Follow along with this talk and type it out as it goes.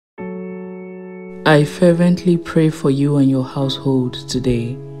I fervently pray for you and your household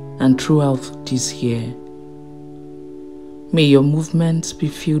today and throughout this year. May your movements be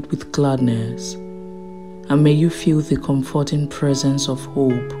filled with gladness, and may you feel the comforting presence of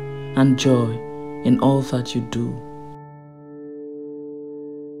hope and joy in all that you do.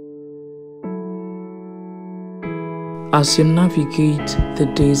 As you navigate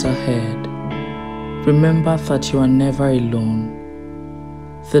the days ahead, remember that you are never alone.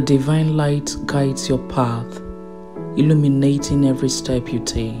 The divine light guides your path, illuminating every step you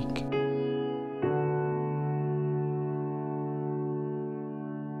take.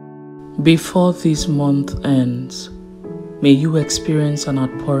 Before this month ends, may you experience an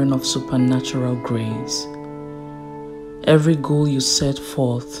outpouring of supernatural grace. Every goal you set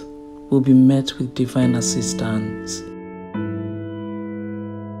forth will be met with divine assistance.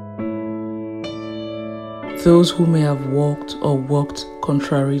 Those who may have walked or walked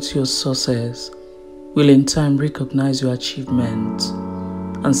contrary to your success will in time recognize your achievements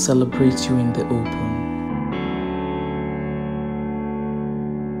and celebrate you in the open.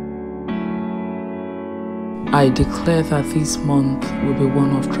 I declare that this month will be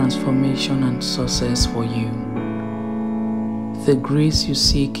one of transformation and success for you. The grace you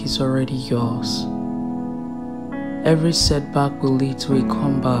seek is already yours. Every setback will lead to a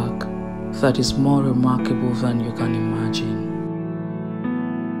comeback that is more remarkable than you can imagine.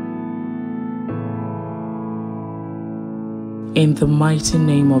 In the mighty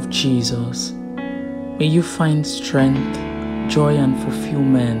name of Jesus, may you find strength, joy, and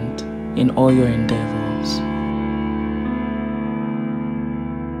fulfillment in all your endeavors.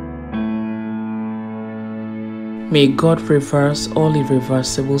 May God reverse all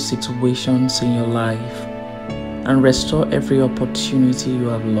irreversible situations in your life and restore every opportunity you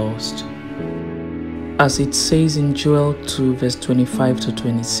have lost. As it says in Joel 2 verse 25 to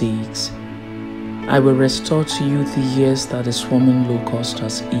 26, I will restore to you the years that the swarming locust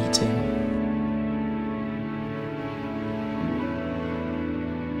has eaten.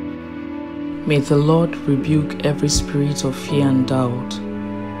 May the Lord rebuke every spirit of fear and doubt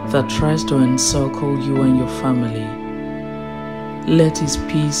that tries to encircle you and your family. Let His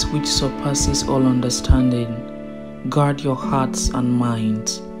peace, which surpasses all understanding, guard your hearts and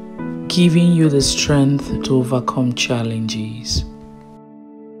minds, giving you the strength to overcome challenges.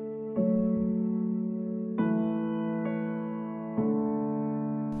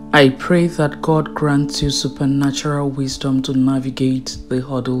 I pray that God grants you supernatural wisdom to navigate the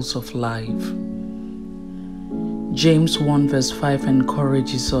hurdles of life. James 1 verse 5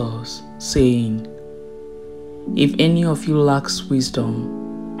 encourages us, saying, "If any of you lacks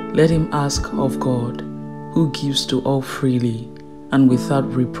wisdom, let him ask of God, who gives to all freely and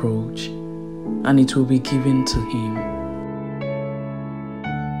without reproach, and it will be given to him."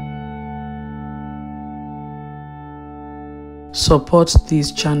 Support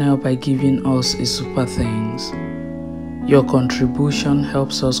this channel by giving us a super thanks. Your contribution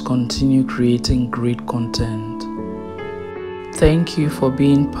helps us continue creating great content. Thank you for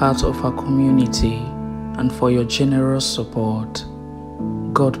being part of our community and for your generous support.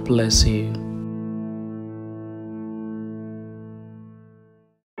 God bless you.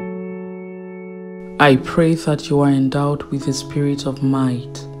 I pray that you are endowed with the spirit of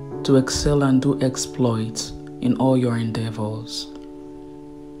might to excel and do exploits in all your endeavors.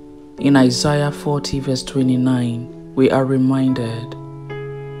 In Isaiah 40 verse 29, we are reminded,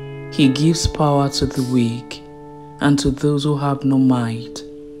 "He gives power to the weak, and to those who have no might,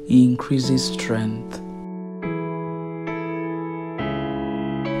 He increases strength."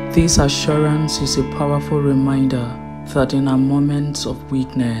 This assurance is a powerful reminder that in our moments of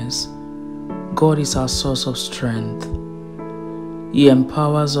weakness, God is our source of strength. He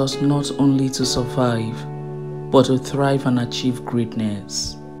empowers us not only to survive, but to thrive and achieve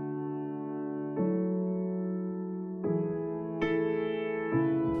greatness.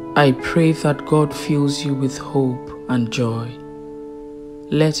 I pray that God fills you with hope and joy.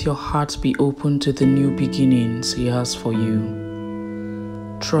 Let your heart be open to the new beginnings He has for you.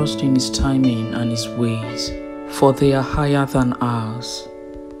 Trust in His timing and His ways, for they are higher than ours.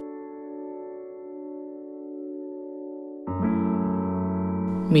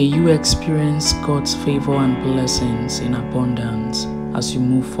 May you experience God's favor and blessings in abundance as you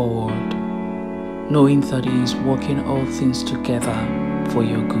move forward, knowing that He is working all things together for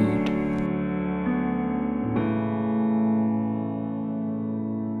your good.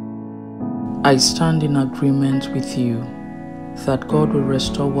 I stand in agreement with you that God will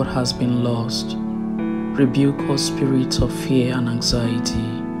restore what has been lost, rebuke all spirits of fear and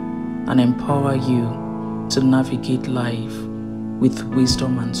anxiety, and empower you to navigate life with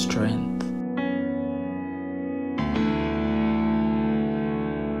wisdom and strength.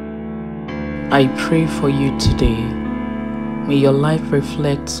 I pray for you today. May your life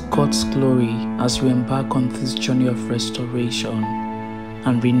reflect God's glory as you embark on this journey of restoration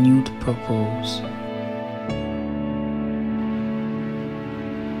and renewed purpose.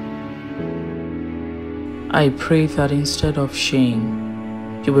 I pray that instead of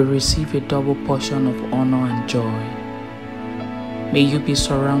shame, you will receive a double portion of honor and joy. May you be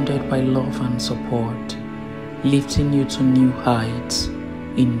surrounded by love and support, lifting you to new heights,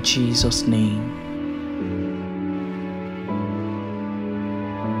 in Jesus' name.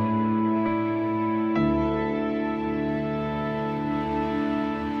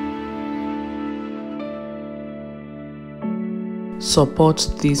 Support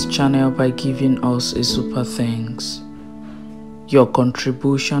this channel by giving us a super thanks. Your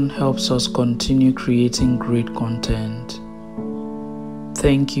contribution helps us continue creating great content.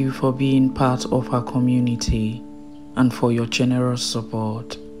 Thank you for being part of our community and for your generous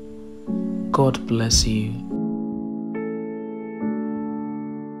support. God bless you.